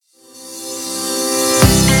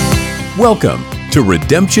Welcome to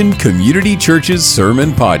Redemption Community Church's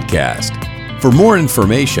Sermon Podcast. For more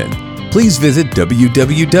information, please visit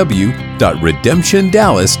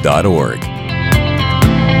www.redemptiondallas.org.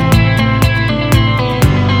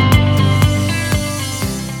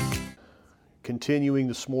 Continuing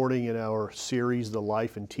this morning in our series, The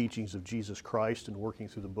Life and Teachings of Jesus Christ, and working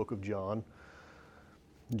through the book of John.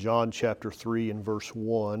 John chapter 3 and verse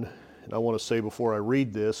 1. And I want to say before I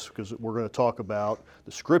read this, because we're going to talk about,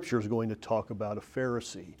 the scripture is going to talk about a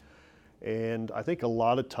Pharisee. And I think a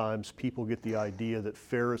lot of times people get the idea that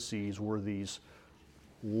Pharisees were these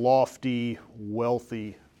lofty,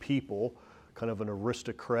 wealthy people, kind of an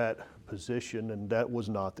aristocrat position, and that was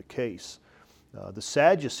not the case. The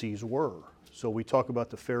Sadducees were. So we talk about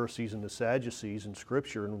the Pharisees and the Sadducees in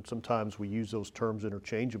Scripture, and sometimes we use those terms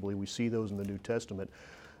interchangeably. We see those in the New Testament.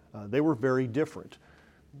 They were very different.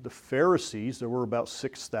 The Pharisees, there were about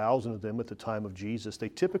 6,000 of them at the time of Jesus. They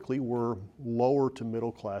typically were lower to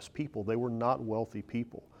middle class people. They were not wealthy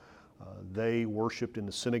people. They worshiped in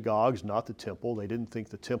the synagogues, not the temple. They didn't think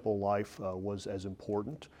the temple life was as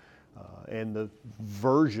important. And the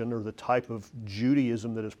version or the type of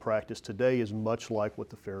Judaism that is practiced today is much like what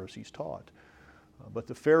the Pharisees taught. But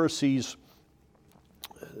the Pharisees,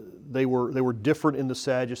 they were different in the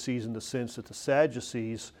Sadducees in the sense that the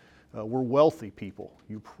Sadducees were wealthy people.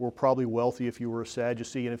 You were probably wealthy if you were a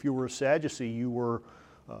Sadducee, and if you were a Sadducee, you were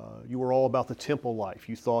all about the temple life.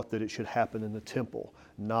 You thought that it should happen in the temple,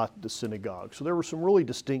 not the synagogue. So there were some really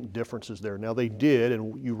distinct differences there. Now they did,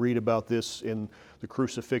 and you read about this in the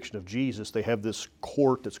crucifixion of Jesus, they have this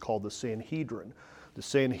court that's called the Sanhedrin. The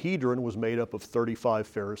Sanhedrin was made up of 35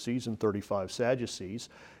 Pharisees and 35 Sadducees,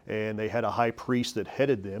 and they had a high priest that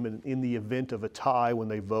headed them, and in the event of a tie, when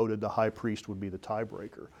they voted, the high priest would be the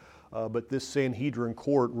tiebreaker. But this Sanhedrin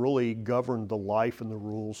court really governed the life and the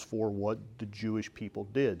rules for what the Jewish people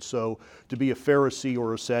did. So to be a Pharisee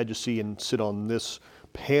or a Sadducee and sit on this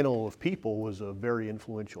panel of people was a very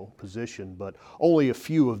influential position, but only a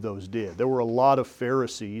few of those did. There were a lot of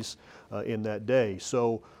Pharisees in that day.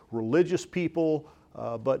 So religious people,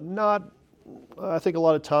 but not, I think a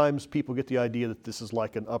lot of times people get the idea that this is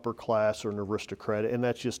like an upper class or an aristocrat, and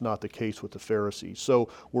that's just not the case with the Pharisees. So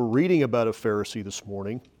we're reading about a Pharisee this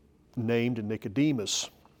morning named Nicodemus.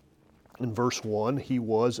 In verse 1, he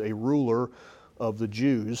was a ruler of the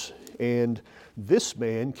Jews, and this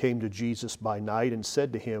man came to Jesus by night and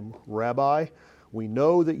said to him, "Rabbi, we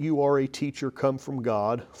know that you are a teacher come from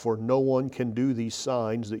God, for no one can do these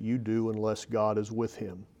signs that you do unless God is with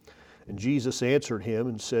him." And Jesus answered him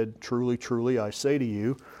and said, "Truly, truly, I say to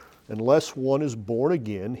you, unless one is born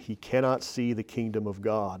again, he cannot see the kingdom of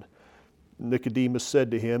God." Nicodemus said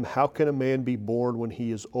to him, "How can a man be born when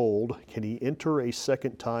he is old? Can he enter a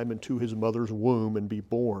second time into his mother's womb and be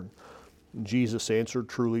born?" And Jesus answered,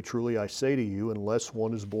 "Truly, truly, I say to you, unless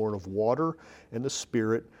one is born of water and the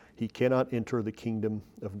Spirit, he cannot enter the kingdom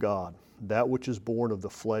of God. That which is born of the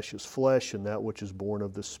flesh is flesh, and that which is born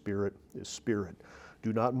of the Spirit is spirit.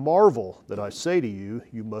 Do not marvel that I say to you,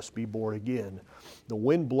 you must be born again. The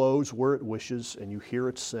wind blows where it wishes, and you hear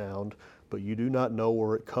its sound, but you do not know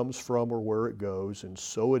where it comes from or where it goes, and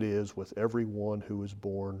so it is with everyone who is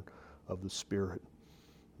born of the Spirit."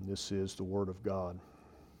 And this is the Word of God.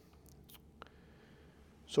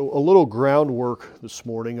 So a little groundwork this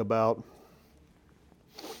morning about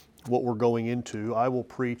what we're going into. I will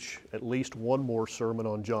preach at least one more sermon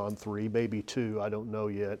on John 3, maybe two, I don't know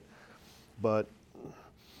yet. But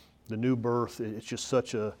the new birth, it's just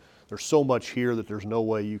there's so much here that there's no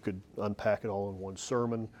way you could unpack it all in one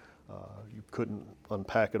sermon. You couldn't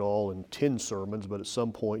unpack it all in 10 sermons, but at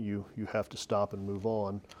some point you have to stop and move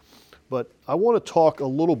on. But I want to talk a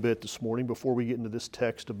little bit this morning before we get into this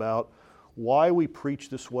text about why we preach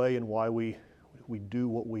this way and why we do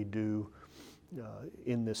what we do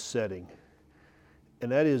in this setting. And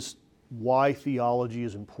that is why theology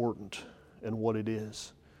is important and what it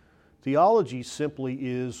is. Theology simply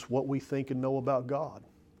is what we think and know about God.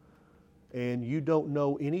 And you don't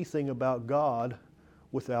know anything about God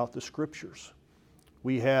without the Scriptures.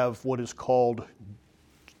 We have what is called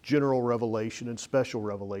general revelation and special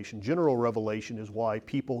revelation. General revelation is why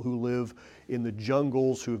people who live in the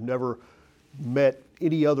jungles, who've never met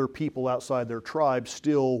any other people outside their tribe,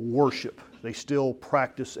 still worship. They still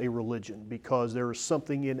practice a religion because there is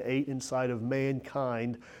something innate inside of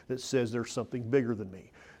mankind that says there's something bigger than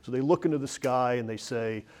me. So they look into the sky and they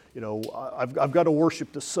say, I've got to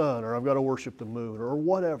worship the sun, or I've got to worship the moon, or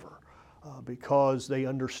whatever. Because they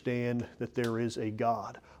understand that there is a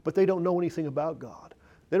God. But they don't know anything about God.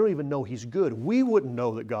 They don't even know He's good. We wouldn't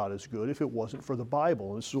know that God is good if it wasn't for the Bible.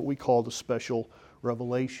 And this is what we call the special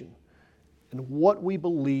revelation. And what we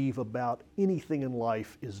believe about anything in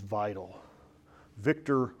life is vital.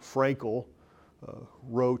 Viktor Frankl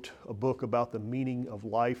wrote a book about the meaning of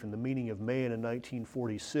life and the meaning of man in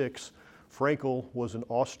 1946. Frankl was an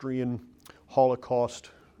Austrian Holocaust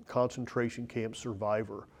concentration camp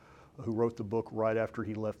survivor who wrote the book right after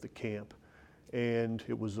he left the camp. And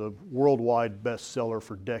it was a worldwide bestseller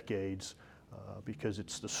for decades because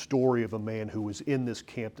it's the story of a man who was in this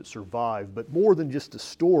camp that survived. But more than just a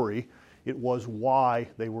story, it was why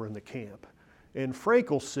they were in the camp. And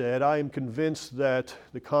Frankl said, I am convinced that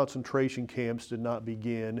the concentration camps did not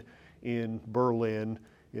begin in Berlin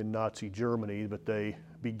in Nazi Germany, but they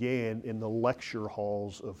began in the lecture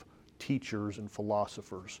halls of teachers and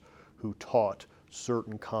philosophers who taught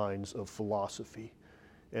certain kinds of philosophy.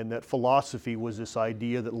 And that philosophy was this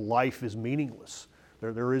idea that life is meaningless.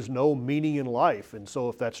 There is no meaning in life. And so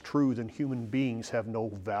if that's true, then human beings have no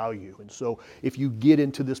value. And so if you get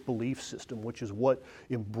into this belief system, which is what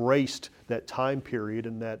embraced that time period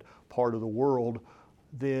in that part of the world,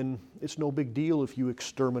 then it's no big deal if you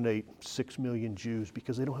exterminate 6 million Jews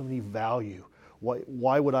because they don't have any value.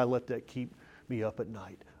 Why would I let that keep me up at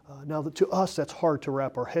night? Now, to us, that's hard to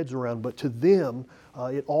wrap our heads around, but to them,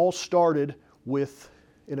 it all started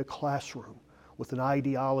in a classroom, with an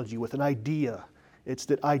ideology, with an idea. It's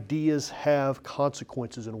that ideas have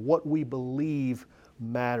consequences, and what we believe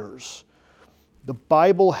matters. The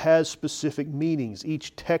Bible has specific meanings.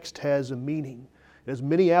 Each text has a meaning. It has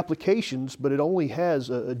many applications, but it only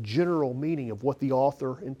has a general meaning of what the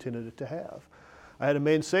author intended it to have. I had a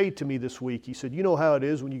man say to me this week, he said, you know how it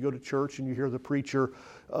is when you go to church and you hear the preacher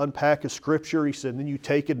unpack a scripture, he said, and then you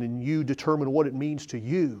take it and you determine what it means to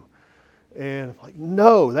you. And I'm like,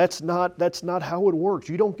 no, that's not how it works.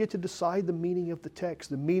 You don't get to decide the meaning of the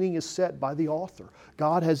text. The meaning is set by the author.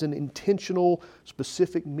 God has an intentional,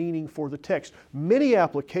 specific meaning for the text. Many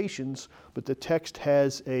applications, but the text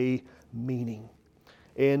has a meaning.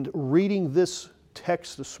 And reading this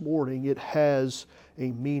text this morning, it has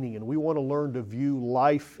a meaning. And we want to learn to view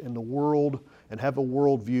life and the world and have a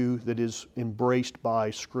worldview that is embraced by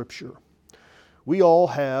Scripture. We all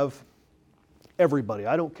have, everybody,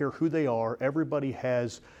 I don't care who they are, everybody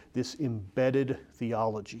has this embedded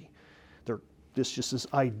theology. This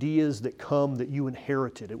ideas that come that you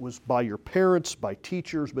inherited. It was by your parents, by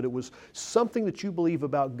teachers, but it was something that you believe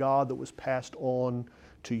about God that was passed on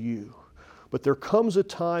to you. But there comes a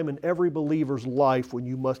time in every believer's life when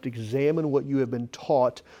you must examine what you have been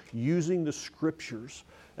taught using the Scriptures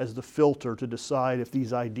as the filter to decide if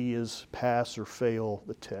these ideas pass or fail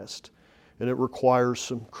the test. And it requires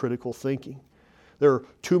some critical thinking. There are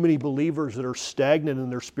too many believers that are stagnant in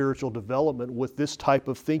their spiritual development with this type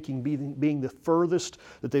of thinking being the furthest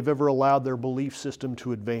that they've ever allowed their belief system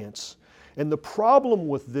to advance. And the problem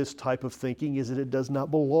with this type of thinking is that it does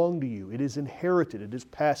not belong to you. It is inherited. It is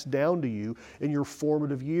passed down to you in your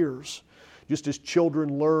formative years. Just as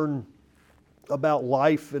children learn about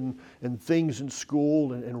life and things in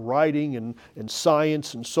school and writing and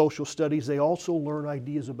science and social studies, they also learn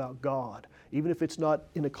ideas about God. Even if it's not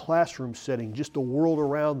in a classroom setting, just the world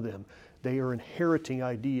around them, they are inheriting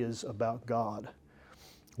ideas about God.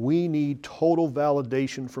 We need total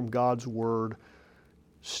validation from God's Word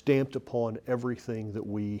stamped upon everything that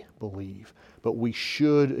we believe. But we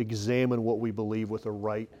should examine what we believe with a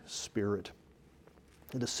right spirit.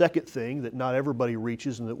 And the second thing that not everybody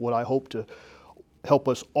reaches, and that what I hope to help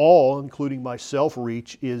us all, including myself,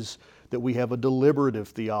 reach, is that we have a deliberative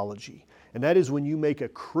theology. And that is when you make a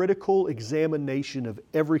critical examination of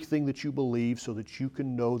everything that you believe so that you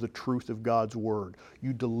can know the truth of God's Word.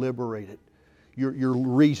 You deliberate it. You're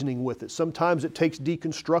reasoning with it. Sometimes it takes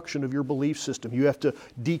deconstruction of your belief system. You have to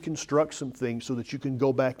deconstruct some things so that you can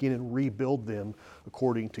go back in and rebuild them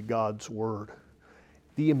according to God's Word.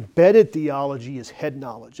 The embedded theology is head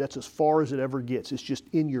knowledge. That's as far as it ever gets. It's just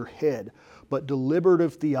in your head. But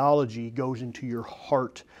deliberative theology goes into your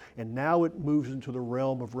heart, and now it moves into the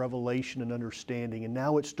realm of revelation and understanding, and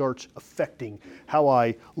now it starts affecting how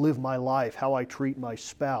I live my life, how I treat my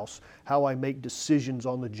spouse, how I make decisions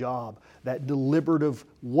on the job. That deliberative,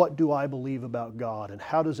 what do I believe about God, and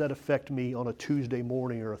how does that affect me on a Tuesday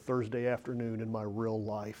morning or a Thursday afternoon in my real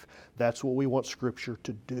life? That's what we want Scripture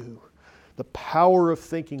to do. The power of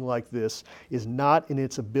thinking like this is not in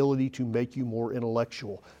its ability to make you more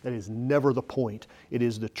intellectual. That is never the point. It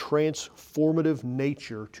is the transformative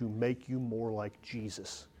nature to make you more like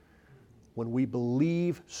Jesus. When we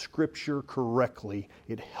believe Scripture correctly,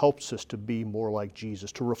 it helps us to be more like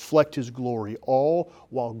Jesus, to reflect His glory, all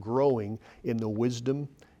while growing in the wisdom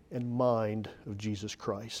and mind of Jesus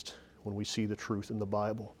Christ when we see the truth in the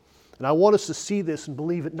Bible. And I want us to see this and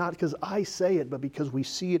believe it, not because I say it, but because we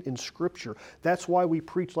see it in Scripture. That's why we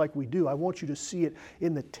preach like we do. I want you to see it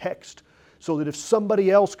in the text, so that if somebody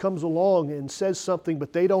else comes along and says something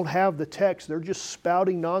but they don't have the text, they're just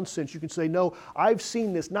spouting nonsense, you can say, no, I've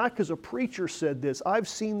seen this, not because a preacher said this, I've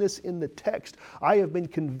seen this in the text. I have been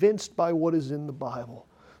convinced by what is in the Bible,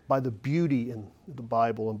 by the beauty in the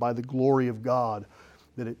Bible and by the glory of God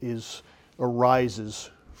that it arises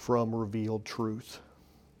from revealed truth.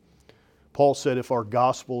 Paul said, if our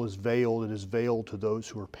gospel is veiled, it is veiled to those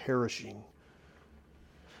who are perishing.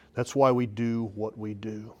 That's why we do what we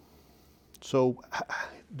do. So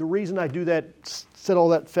the reason I do that, set all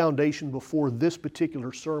that foundation before this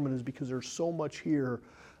particular sermon, is because there's so much here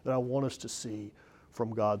that I want us to see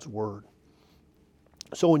from God's Word.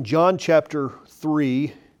 So in John chapter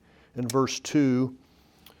 3 and verse 2,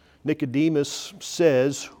 Nicodemus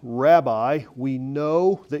says, Rabbi, we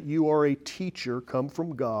know that you are a teacher come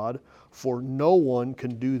from God, for no one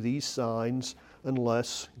can do these signs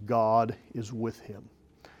unless God is with him.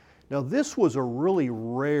 Now, this was a really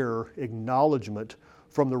rare acknowledgement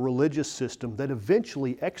from the religious system that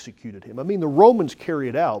eventually executed him. I mean, the Romans carry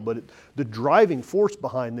it out, but the driving force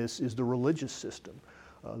behind this is the religious system.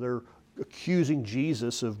 They're accusing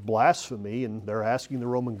Jesus of blasphemy, and they're asking the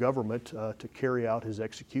Roman government to carry out his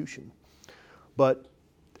execution. But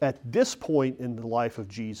at this point in the life of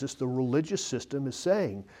Jesus, the religious system is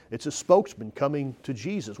saying it's a spokesman coming to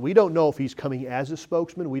Jesus. We don't know if he's coming as a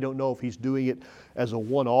spokesman. We don't know if he's doing it as a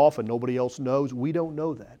one-off and nobody else knows. We don't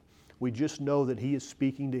know that. We just know that he is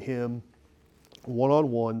speaking to him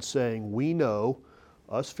one-on-one, saying, we know,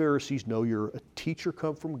 us Pharisees know, you're a teacher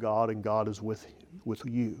come from God and God is with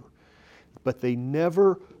you. But they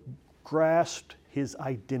never grasped his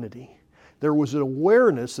identity. There was an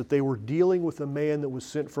awareness that they were dealing with a man that was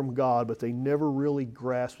sent from God, but they never really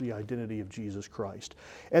grasped the identity of Jesus Christ.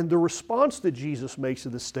 And the response that Jesus makes to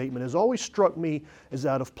this statement has always struck me as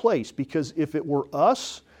out of place, because if it were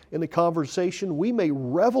us in the conversation, we may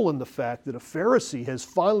revel in the fact that a Pharisee has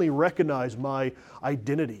finally recognized my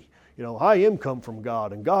identity. You know, I am come from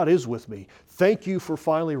God and God is with me. Thank you for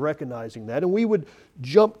finally recognizing that. And we would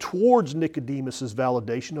jump towards Nicodemus's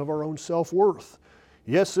validation of our own self-worth.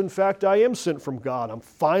 Yes, in fact, I am sent from God. I'm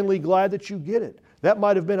finally glad that you get it. That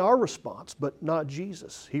might have been our response, but not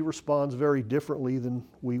Jesus. He responds very differently than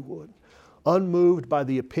we would. Unmoved by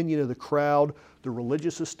the opinion of the crowd, the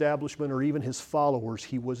religious establishment, or even his followers,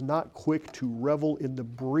 he was not quick to revel in the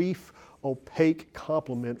brief, opaque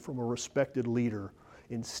compliment from a respected leader.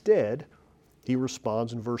 Instead, he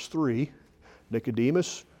responds in verse 3,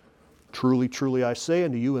 Nicodemus, truly, truly I say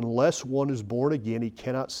unto you, unless one is born again, he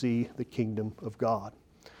cannot see the kingdom of God.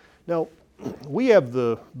 Now, we have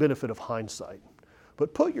the benefit of hindsight,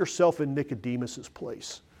 but put yourself in Nicodemus's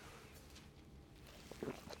place.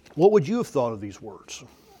 What would you have thought of these words?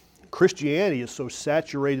 Christianity is so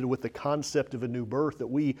saturated with the concept of a new birth that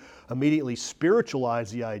we immediately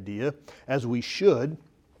spiritualize the idea, as we should.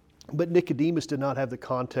 But Nicodemus did not have the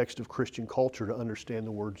context of Christian culture to understand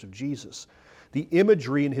the words of Jesus. The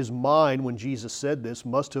imagery in his mind when Jesus said this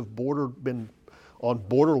must have been on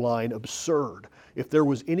borderline absurd. If there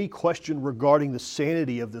was any question regarding the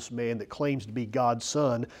sanity of this man that claims to be God's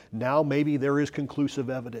son, now maybe there is conclusive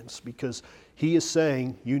evidence, because he is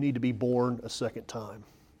saying you need to be born a second time.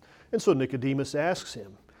 And so Nicodemus asks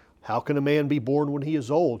him, how can a man be born when he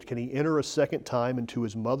is old? Can he enter a second time into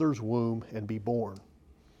his mother's womb and be born?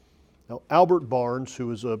 Now, Albert Barnes,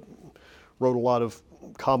 who wrote a lot of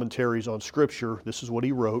commentaries on Scripture, this is what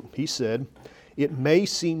he wrote. He said, it may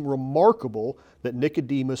seem remarkable that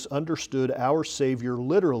Nicodemus understood our Savior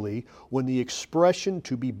literally when the expression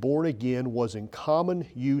to be born again was in common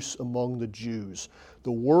use among the Jews.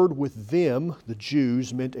 The word with them, the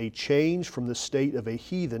Jews, meant a change from the state of a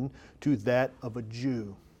heathen to that of a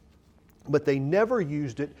Jew. But they never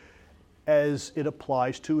used it as it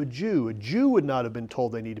applies to a Jew. A Jew would not have been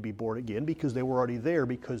told they need to be born again because they were already there,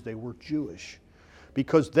 because they were Jewish.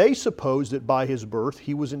 Because they supposed that by his birth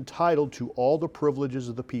he was entitled to all the privileges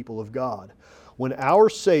of the people of God. When our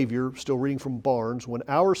Savior, still reading from Barnes, when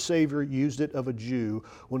our Savior used it of a Jew,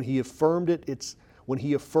 when he affirmed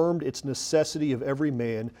its necessity of every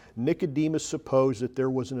man, Nicodemus supposed that there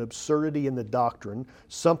was an absurdity in the doctrine,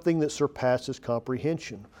 something that surpasses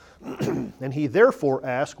comprehension. And he therefore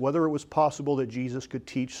asked whether it was possible that Jesus could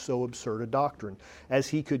teach so absurd a doctrine, as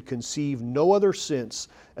he could conceive no other sense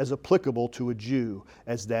as applicable to a Jew,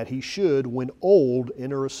 as that he should, when old,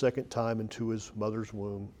 enter a second time into his mother's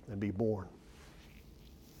womb and be born.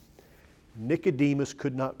 Nicodemus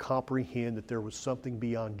could not comprehend that there was something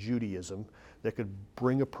beyond Judaism that could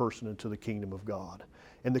bring a person into the kingdom of God.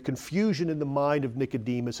 And the confusion in the mind of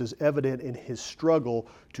Nicodemus is evident in his struggle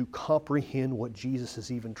to comprehend what Jesus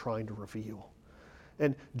is even trying to reveal.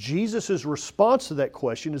 And Jesus' response to that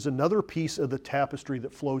question is another piece of the tapestry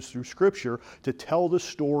that flows through Scripture to tell the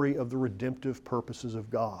story of the redemptive purposes of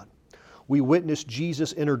God. We witness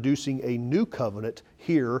Jesus introducing a new covenant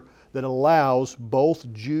here that allows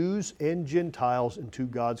both Jews and Gentiles into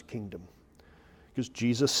God's kingdom. Because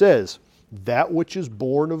Jesus says, that which is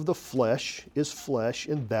born of the flesh is flesh,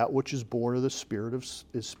 and that which is born of the Spirit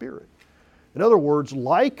is spirit. In other words,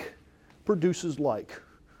 like produces like.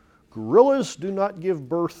 Gorillas do not give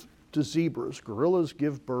birth to zebras. Gorillas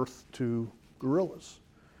give birth to gorillas.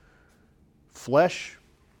 Flesh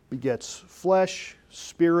begets flesh.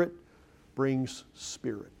 Spirit brings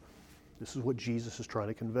spirit. This is what Jesus is trying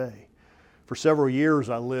to convey. For several years,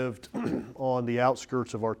 I lived on the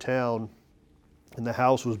outskirts of our town, and the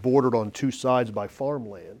house was bordered on two sides by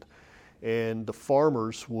farmland. And the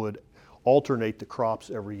farmers would alternate the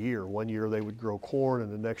crops every year. One year they would grow corn,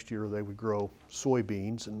 and the next year they would grow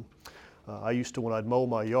soybeans. And I used to, when I'd mow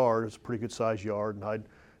my yard, it's a pretty good sized yard, and I'd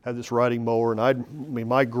have this riding mower, and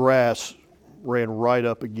my grass ran right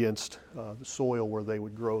up against the soil where they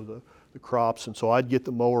would grow the crops. And so I'd get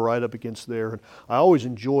the mower right up against there. And I always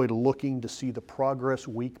enjoyed looking to see the progress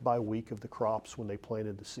week by week of the crops when they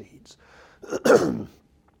planted the seeds.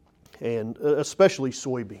 And especially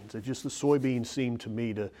soybeans. The soybeans seemed to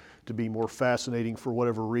me to be more fascinating for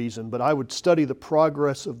whatever reason. But I would study the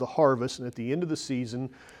progress of the harvest, and at the end of the season,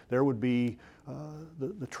 there would be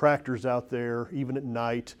the tractors out there, even at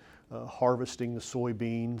night, harvesting the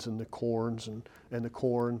soybeans and the corns and the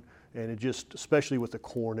corn. And it just, especially with the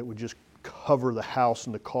corn, it would just cover the house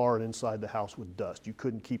and the car and inside the house with dust. You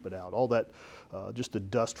couldn't keep it out. All that, just the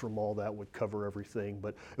dust from all that would cover everything.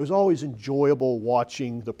 But it was always enjoyable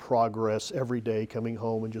watching the progress every day, coming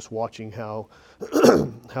home and just watching how,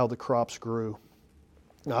 how the crops grew.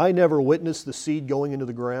 Now, I never witnessed the seed going into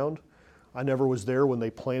the ground. I never was there when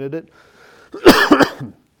they planted it.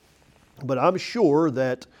 But I'm sure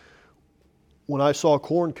that when I saw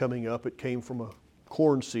corn coming up, it came from a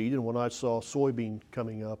corn seed, and when I saw soybean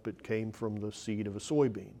coming up, it came from the seed of a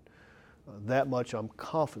soybean. That much I'm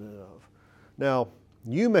confident of. Now,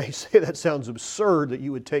 you may say that sounds absurd that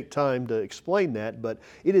you would take time to explain that, but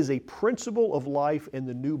it is a principle of life and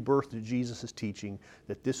the new birth that Jesus is teaching,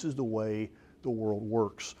 that this is the way the world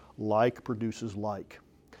works. Like produces like.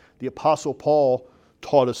 The Apostle Paul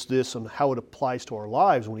taught us this and how it applies to our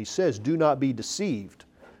lives when he says, "Do not be deceived.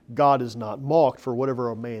 God is not mocked, for whatever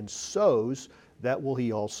a man sows, that will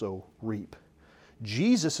he also reap."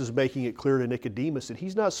 Jesus is making it clear to Nicodemus that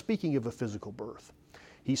he's not speaking of a physical birth.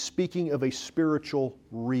 He's speaking of a spiritual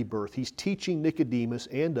rebirth. He's teaching Nicodemus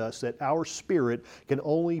and us that our spirit can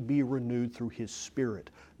only be renewed through His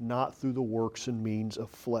Spirit, not through the works and means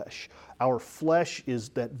of flesh. Our flesh is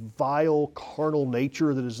that vile carnal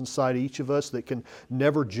nature that is inside each of us that can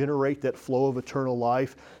never generate that flow of eternal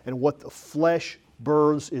life. And what the flesh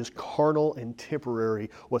births is carnal and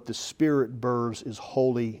temporary. What the Spirit births is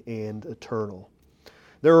holy and eternal.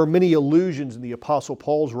 There are many allusions in the Apostle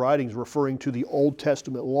Paul's writings referring to the Old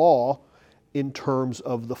Testament law in terms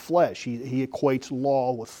of the flesh. He equates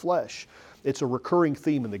law with flesh. It's a recurring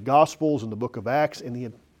theme in the Gospels, in the book of Acts, and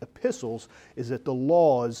the epistles, is that the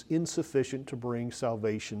law is insufficient to bring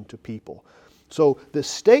salvation to people. So the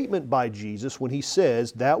statement by Jesus when He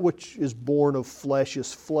says, "That which is born of flesh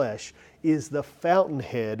is flesh," is the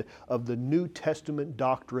fountainhead of the New Testament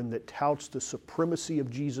doctrine that touts the supremacy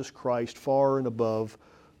of Jesus Christ far and above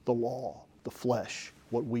the law, the flesh,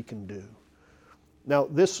 what we can do. Now,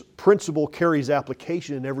 this principle carries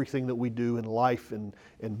application in everything that we do in life and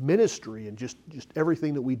ministry and just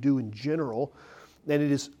everything that we do in general. And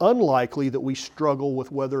it is unlikely that we struggle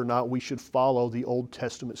with whether or not we should follow the Old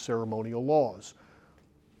Testament ceremonial laws.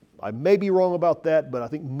 I may be wrong about that, but I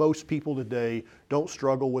think most people today don't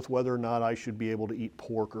struggle with whether or not I should be able to eat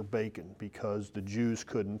pork or bacon because the Jews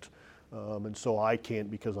couldn't, and so I can't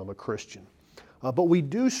because I'm a Christian. But we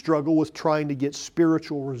do struggle with trying to get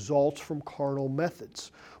spiritual results from carnal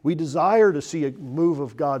methods. We desire to see a move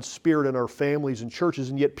of God's Spirit in our families and churches,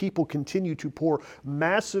 and yet people continue to pour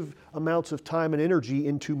massive amounts of time and energy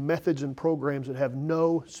into methods and programs that have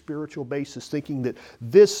no spiritual basis, thinking that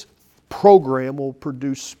this program will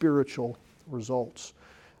produce spiritual results.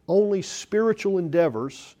 Only spiritual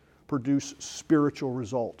endeavors produce spiritual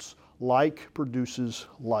results. Like produces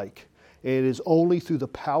like. And it is only through the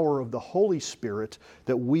power of the Holy Spirit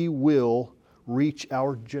that we will reach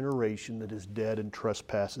our generation that is dead in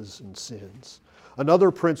trespasses and sins.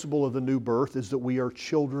 Another principle of the new birth is that we are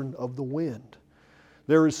children of the wind.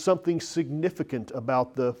 There is something significant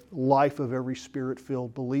about the life of every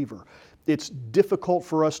Spirit-filled believer. It's difficult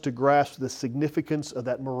for us to grasp the significance of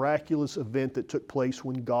that miraculous event that took place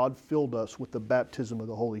when God filled us with the baptism of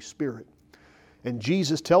the Holy Spirit. And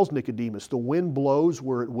Jesus tells Nicodemus, the wind blows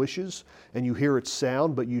where it wishes, and you hear its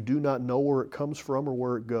sound, but you do not know where it comes from or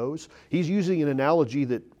where it goes. He's using an analogy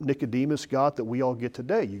that Nicodemus got that we all get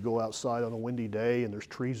today. You go outside on a windy day and there's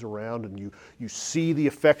trees around and you see the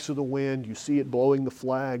effects of the wind, you see it blowing the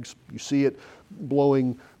flags, you see it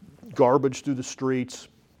blowing garbage through the streets.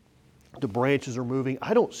 The branches are moving.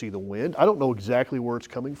 I don't see the wind. I don't know exactly where it's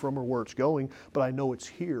coming from or where it's going, but I know it's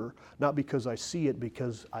here, not because I see it,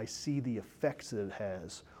 because I see the effects that it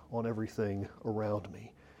has on everything around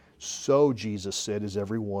me. So, Jesus said, is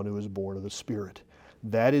everyone who is born of the Spirit.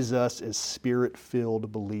 That is us as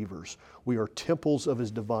Spirit-filled believers. We are temples of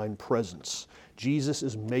His divine presence. Jesus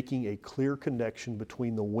is making a clear connection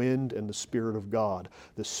between the wind and the Spirit of God.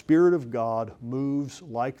 The Spirit of God moves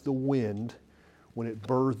like the wind when it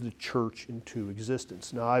birthed the church into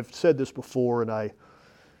existence. Now, I've said this before, and I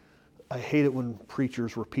hate it when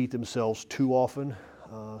preachers repeat themselves too often,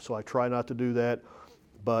 so I try not to do that.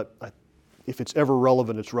 But if it's ever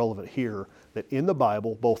relevant, it's relevant here, that in the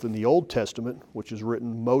Bible, both in the Old Testament, which is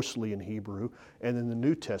written mostly in Hebrew, and in the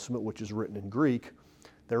New Testament, which is written in Greek,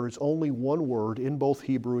 there is only one word in both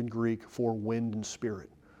Hebrew and Greek for wind and spirit.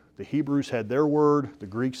 The Hebrews had their word, the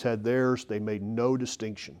Greeks had theirs. They made no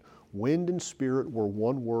distinction. Wind and spirit were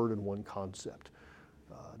one word and one concept.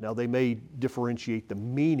 Now, they may differentiate the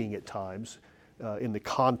meaning at times in the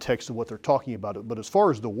context of what they're talking about, but as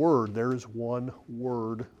far as the word, there is one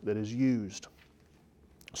word that is used.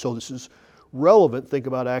 So this is relevant. Think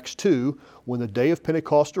about Acts 2. When the day of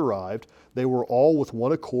Pentecost arrived, they were all with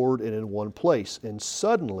one accord and in one place. And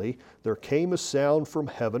suddenly there came a sound from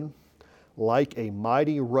heaven like a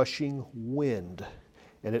mighty rushing wind,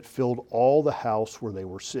 and it filled all the house where they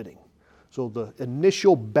were sitting. So the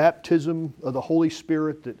initial baptism of the Holy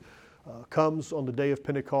Spirit that comes on the day of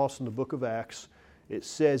Pentecost in the book of Acts, it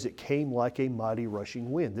says it came like a mighty rushing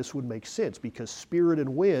wind. This would make sense because spirit and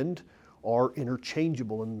wind are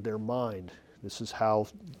interchangeable in their mind. This is how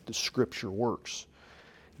the Scripture works.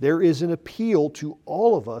 There is an appeal to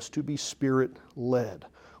all of us to be Spirit-led.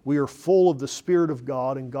 We are full of the Spirit of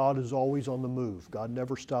God, and God is always on the move. God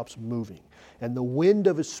never stops moving. And the wind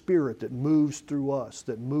of His Spirit that moves through us,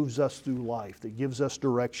 that moves us through life, that gives us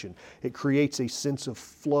direction, it creates a sense of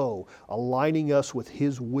flow, aligning us with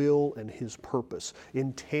His will and His purpose,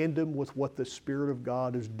 in tandem with what the Spirit of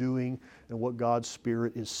God is doing and what God's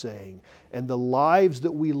Spirit is saying. And the lives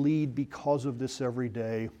that we lead because of this every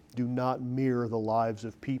day do not mirror the lives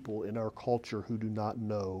of people in our culture who do not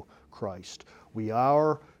know Christ. We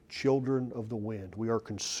are children of the wind. We are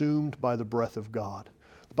consumed by the breath of God.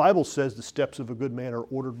 The Bible says the steps of a good man are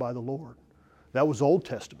ordered by the Lord. That was Old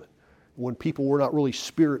Testament, when people were not really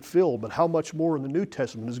Spirit-filled, but how much more in the New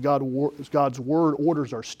Testament as God's Word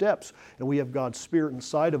orders our steps, and we have God's Spirit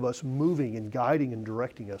inside of us moving and guiding and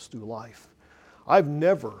directing us through life. I've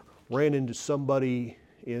never ran into somebody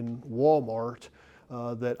in Walmart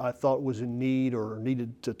that I thought was in need or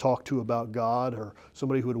needed to talk to about God, or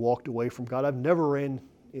somebody who had walked away from God. I've never ran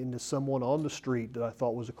into someone on the street that I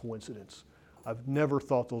thought was a coincidence. I've never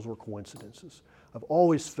thought those were coincidences. I've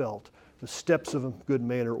always felt the steps of a good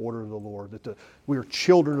man are ordered of the Lord, that we are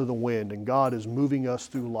children of the wind, and God is moving us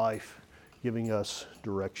through life, giving us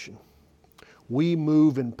direction. We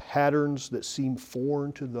move in patterns that seem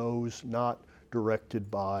foreign to those not directed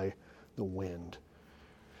by the wind.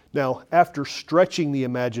 Now, after stretching the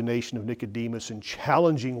imagination of Nicodemus and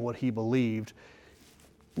challenging what he believed,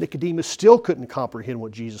 Nicodemus still couldn't comprehend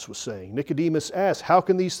what Jesus was saying. Nicodemus asked, "How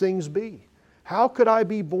can these things be? How could I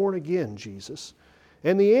be born again, Jesus?"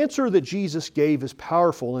 And the answer that Jesus gave is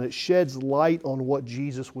powerful, and it sheds light on what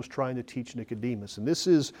Jesus was trying to teach Nicodemus. And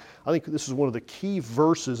I think this is one of the key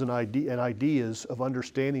verses and ideas of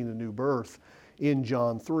understanding the new birth in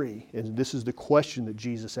John 3. And this is the question that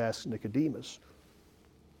Jesus asked Nicodemus.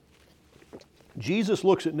 Jesus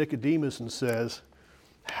looks at Nicodemus and says,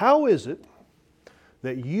 "How is it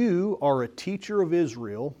that you are a teacher of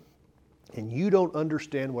Israel and you don't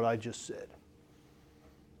understand what I just said?"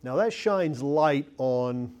 Now that shines light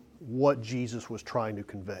on what Jesus was trying to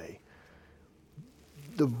convey.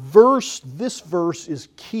 This verse is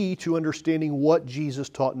key to understanding what Jesus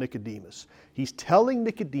taught Nicodemus. He's telling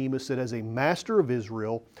Nicodemus that as a master of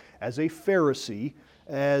Israel, as a Pharisee,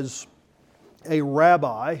 as a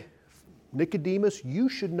rabbi, Nicodemus, you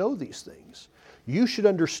should know these things. You should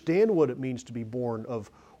understand what it means to be born of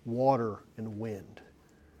water and wind.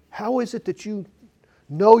 How is it that you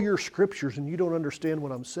know your scriptures and you don't understand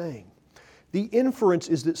what I'm saying? The inference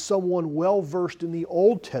is that someone well-versed in the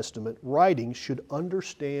Old Testament writings should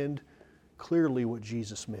understand clearly what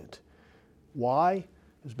Jesus meant. Why?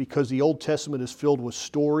 It's because the Old Testament is filled with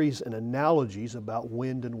stories and analogies about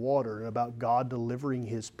wind and water and about God delivering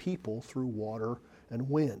His people through water and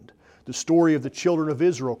wind. The story of the children of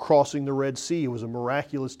Israel crossing the Red Sea was a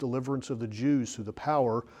miraculous deliverance of the Jews through the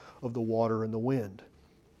power of the water and the wind.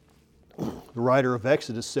 The writer of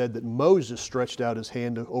Exodus said that Moses stretched out his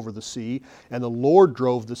hand over the sea, and the Lord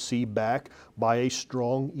drove the sea back by a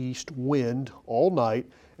strong east wind all night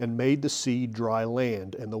and made the sea dry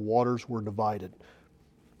land, and the waters were divided.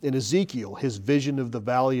 In Ezekiel, his vision of the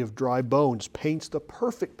valley of dry bones paints the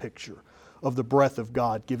perfect picture of the breath of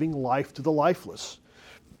God, giving life to the lifeless.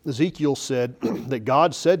 Ezekiel said that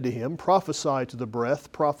God said to him, "Prophesy to the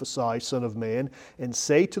breath, prophesy, Son of man, and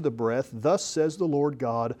say to the breath, Thus says the Lord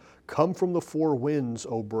God, Come from the four winds,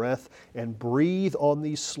 O breath, and breathe on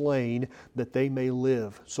these slain, that they may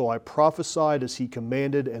live. So I prophesied as He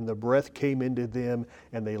commanded, and the breath came into them,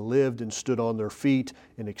 and they lived and stood on their feet,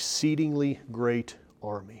 an exceedingly great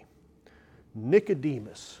army."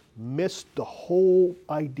 Nicodemus missed the whole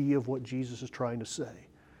idea of what Jesus is trying to say.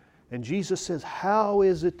 And Jesus says, how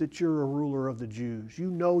is it that you're a ruler of the Jews? You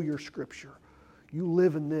know your Scripture. You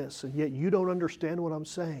live in this, and yet you don't understand what I'm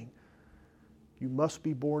saying. You must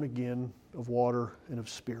be born again of water and of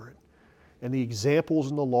Spirit. And the examples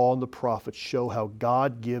in the law and the prophets show how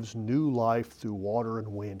God gives new life through water and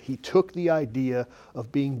wind. He took the idea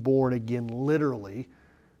of being born again literally,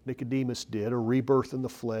 Nicodemus did, a rebirth in the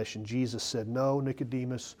flesh, and Jesus said, no,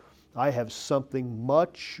 Nicodemus, I have something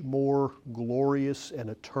much more glorious and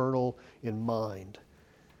eternal in mind.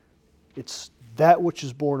 It's that which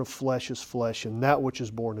is born of flesh is flesh, and that which is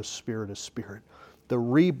born of spirit is spirit. The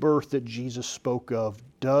rebirth that Jesus spoke of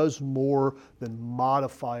does more than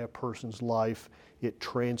modify a person's life. It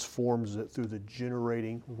transforms it through the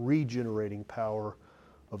regenerating power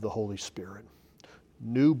of the Holy Spirit.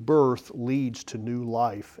 New birth leads to new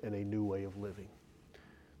life and a new way of living.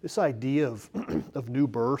 This idea of new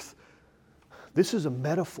birth, this is a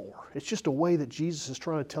metaphor. It's just a way that Jesus is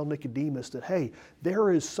trying to tell Nicodemus that, hey, there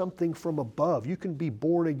is something from above. You can be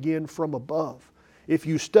born again from above. If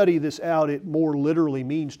you study this out, it more literally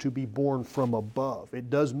means to be born from above. It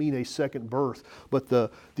does mean a second birth, but the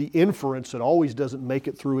inference that always doesn't make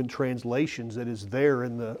it through in translations that is there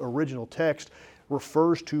in the original text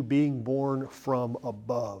refers to being born from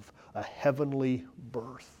above, a heavenly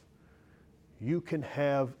birth. You can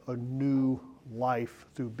have a new life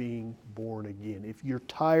through being born again. If you're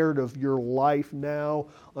tired of your life now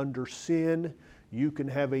under sin, you can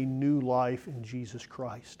have a new life in Jesus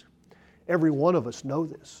Christ. Every one of us know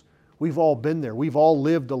this. We've all been there. We've all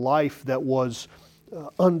lived a life that was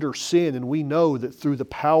under sin, and we know that through the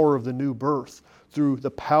power of the new birth, through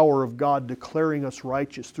the power of God declaring us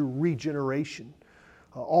righteous, through regeneration,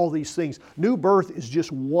 all these things. New birth is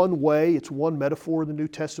just one way, it's one metaphor in the New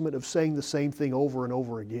Testament of saying the same thing over and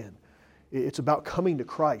over again. It's about coming to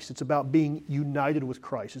Christ. It's about being united with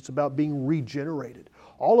Christ. It's about being regenerated.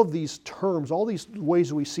 All of these terms, all these ways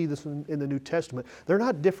that we see this in the New Testament, they're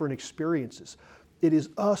not different experiences. It is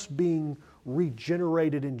us being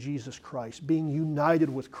regenerated in Jesus Christ, being united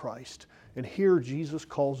with Christ. And here Jesus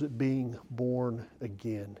calls it being born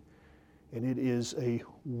again. And it is a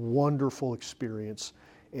wonderful experience.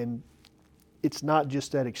 And it's not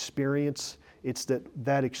just that experience, it's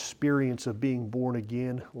that experience of being born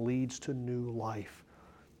again leads to new life.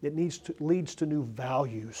 It leads to new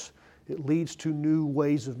values. It leads to new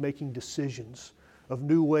ways of making decisions, of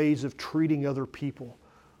new ways of treating other people,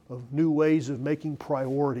 of new ways of making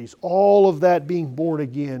priorities. All of that being born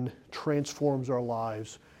again transforms our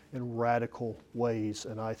lives in radical ways,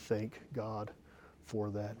 and I thank God for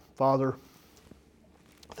that. Father,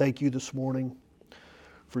 thank you this morning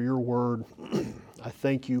for your word. I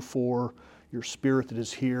thank you for your Spirit that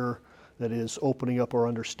is here, that is opening up our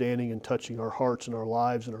understanding and touching our hearts and our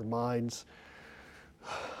lives and our minds.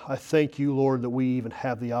 I thank you, Lord, that we even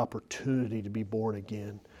have the opportunity to be born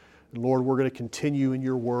again. And Lord, we're going to continue in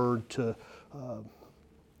your word to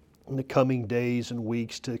in the coming days and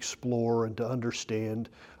weeks to explore and to understand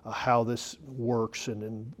how this works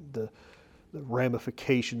and the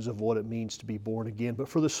ramifications of what it means to be born again. But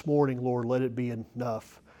for this morning, Lord, let it be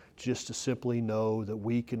enough just to simply know that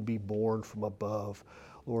we can be born from above.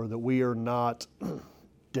 Lord, that we are not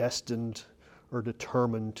destined or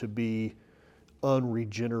determined to be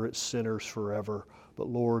unregenerate sinners forever. But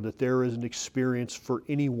Lord, that there is an experience for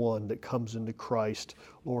anyone that comes into Christ,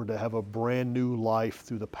 Lord, to have a brand new life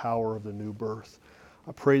through the power of the new birth.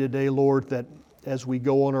 I pray today, Lord, that as we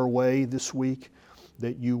go on our way this week,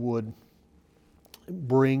 that you would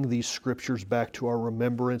bring these scriptures back to our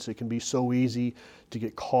remembrance. It can be so easy to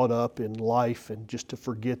get caught up in life and just to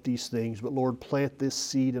forget these things. But Lord, plant this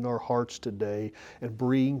seed in our hearts today and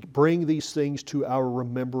bring these things to our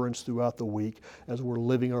remembrance throughout the week as we're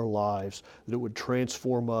living our lives, that it would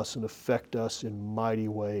transform us and affect us in mighty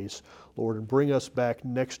ways. Lord, and bring us back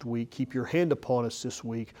next week. Keep your hand upon us this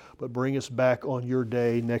week, but bring us back on your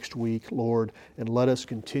day next week, Lord, and let us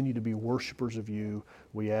continue to be worshipers of you.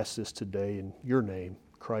 We ask this today in your name,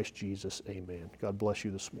 Christ Jesus. Amen. God bless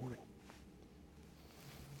you this morning.